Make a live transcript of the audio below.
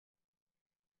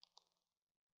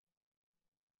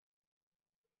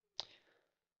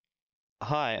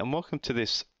Hi, and welcome to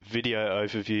this video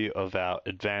overview of our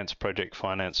Advanced Project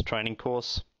Finance training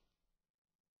course.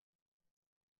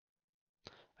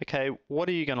 Okay, what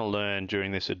are you going to learn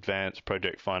during this Advanced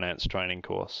Project Finance training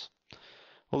course?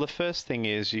 Well, the first thing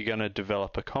is you're going to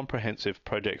develop a comprehensive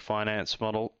project finance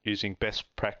model using best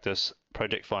practice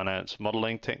project finance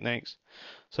modeling techniques.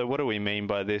 So what do we mean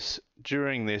by this?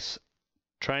 During this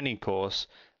training course,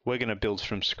 we're going to build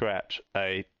from scratch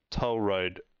a toll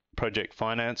road project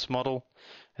finance model,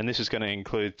 and this is going to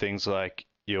include things like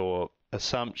your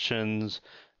assumptions,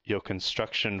 your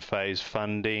construction phase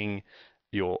funding,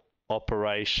 your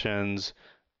operations,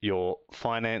 your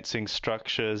financing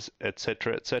structures,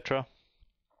 etc., etc.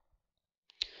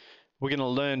 We're going to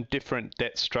learn different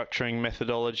debt structuring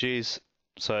methodologies.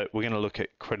 So we're going to look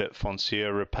at credit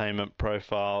foncier repayment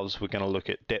profiles. We're going to look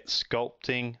at debt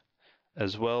sculpting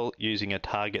as well, using a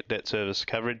target debt service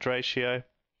coverage ratio.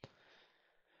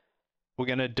 We're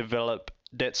going to develop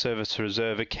debt service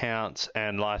reserve accounts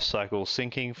and life cycle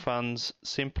sinking funds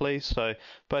simply. So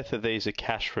both of these are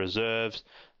cash reserves.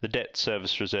 The debt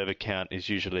service reserve account is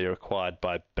usually required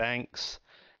by banks,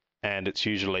 and it's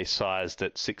usually sized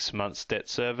at 6 months debt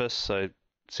service, so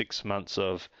 6 months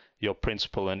of your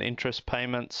principal and interest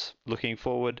payments looking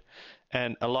forward.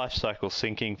 And a life cycle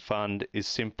sinking fund is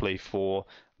simply for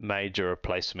major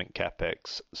replacement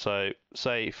capex. So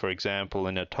say, for example,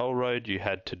 in a toll road you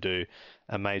had to do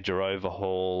a major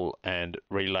overhaul and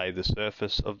relay the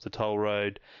surface of the toll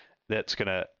road. That's going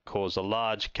to cause a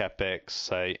large capex,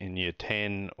 say in year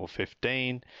 10 or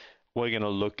 15. We're going to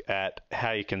look at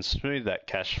how you can smooth that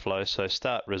cash flow, so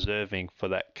start reserving for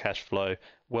that cash flow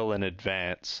well in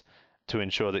advance to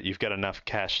ensure that you've got enough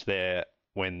cash there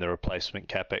when the replacement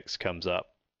capex comes up.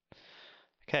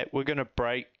 Okay, we're going to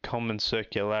break common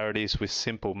circularities with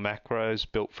simple macros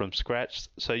built from scratch.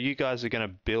 So you guys are going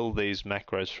to build these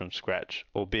macros from scratch,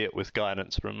 albeit with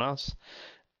guidance from us.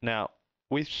 Now,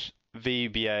 with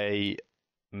VBA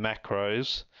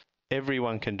macros,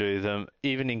 everyone can do them.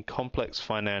 Even in complex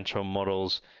financial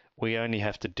models, we only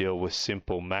have to deal with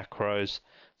simple macros,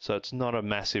 so it's not a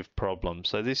massive problem.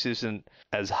 So this isn't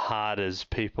as hard as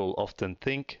people often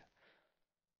think.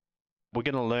 We're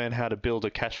going to learn how to build a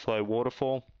cash flow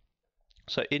waterfall.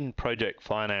 So in project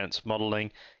finance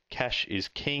modeling, cash is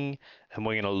king, and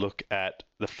we're going to look at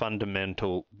the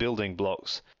fundamental building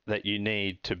blocks that you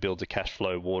need to build a cash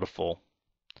flow waterfall.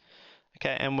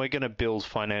 Okay, and we're going to build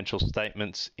financial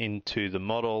statements into the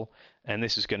model, and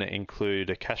this is going to include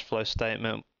a cash flow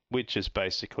statement, which is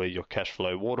basically your cash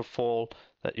flow waterfall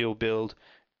that you'll build,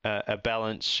 a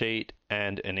balance sheet,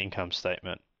 and an income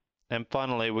statement. And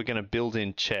finally, we're going to build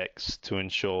in checks to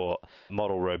ensure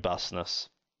model robustness.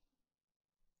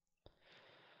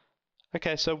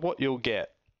 Okay, so what you're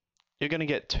going to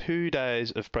get 2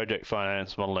 days of project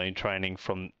finance modeling training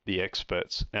from the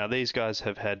experts. Now, these guys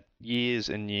have had years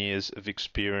and years of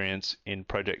experience in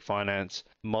project finance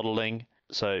modeling,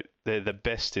 so they're the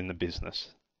best in the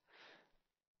business.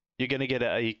 You're going to get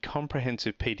a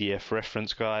comprehensive PDF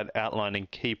reference guide outlining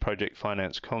key project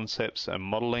finance concepts and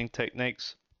modeling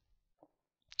techniques.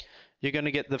 You're going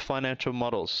to get the financial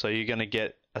models. So you're going to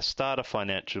get a starter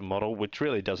financial model, which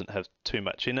really doesn't have too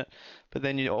much in it, but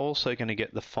then you're also going to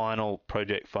get the final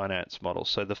project finance model,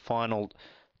 so the final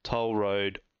toll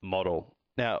road model.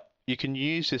 Now, you can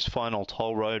use this final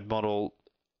toll road model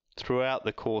throughout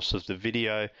the course of the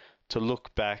video to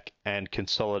look back and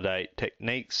consolidate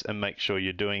techniques and make sure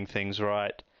you're doing things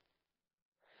right.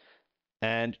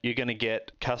 And you're going to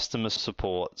get customer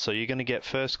support. So you're going to get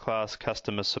first-class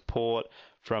customer support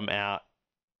from our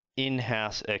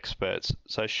in-house experts.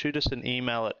 So shoot us an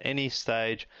email at any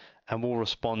stage and we'll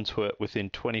respond to it within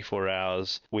 24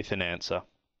 hours with an answer.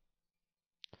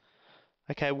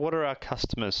 Okay, what are our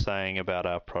customers saying about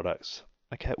our products?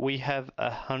 Okay, we have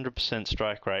 100%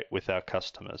 strike rate with our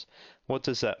customers. What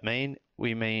does that mean?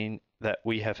 We mean that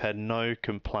we have had no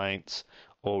complaints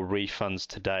or refunds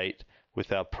to date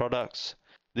with our products.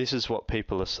 This is what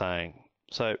people are saying.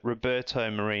 So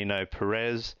Roberto Marino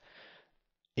Perez,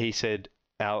 he said,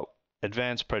 our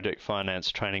Advanced Project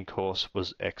Finance training course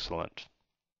was excellent.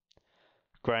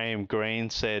 Graham Green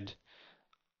said,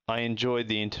 I enjoyed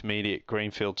the intermediate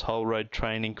Greenfield Toll Road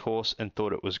training course and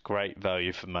thought it was great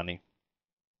value for money.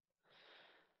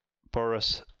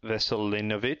 Boris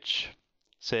Veselinovic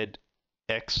said,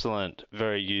 excellent,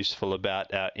 very useful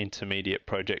about our intermediate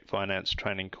project finance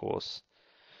training course.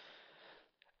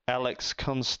 Alex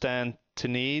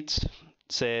Constantinides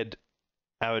said,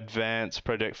 our advanced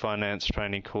project finance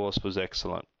training course was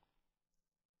excellent.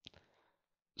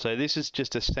 So this is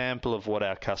just a sample of what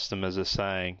our customers are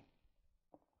saying.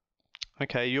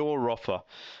 Okay, your offer.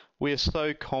 We are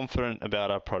so confident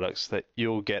about our products that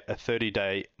you'll get a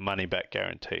 30-day money-back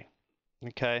guarantee.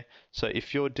 Okay, so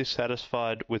if you're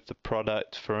dissatisfied with the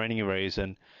product for any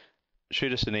reason,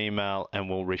 shoot us an email and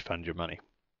we'll refund your money.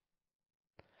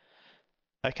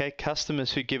 Okay,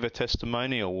 customers who give a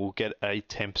testimonial will get a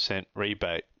 10%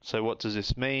 rebate. So what does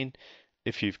this mean?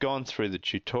 If you've gone through the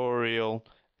tutorial,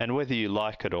 and whether you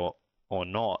like it or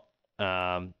not,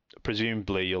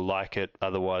 presumably you'll like it,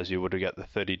 otherwise you would have got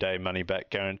the 30-day money-back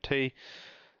guarantee,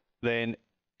 then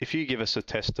if you give us a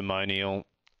testimonial,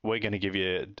 we're going to give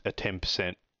you a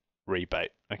 10%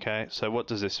 rebate. Okay, so what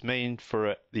does this mean?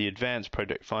 For the advanced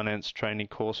project finance training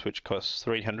course, which costs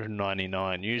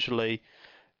 $399 usually,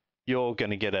 you're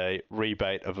going to get a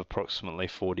rebate of approximately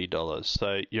 $40.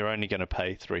 So you're only going to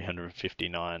pay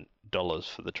 $359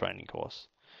 for the training course.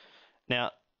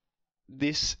 Now,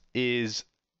 this is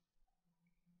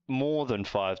more than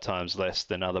 5 times less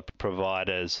than other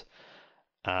providers'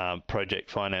 project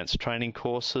finance training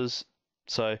courses.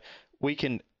 So we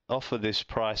can offer this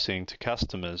pricing to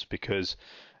customers because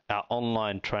our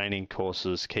online training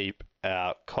courses keep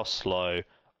our costs low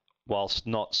whilst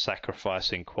not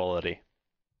sacrificing quality.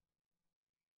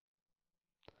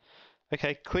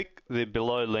 Okay, click the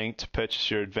below link to purchase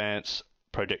your advanced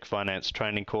project finance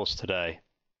training course today.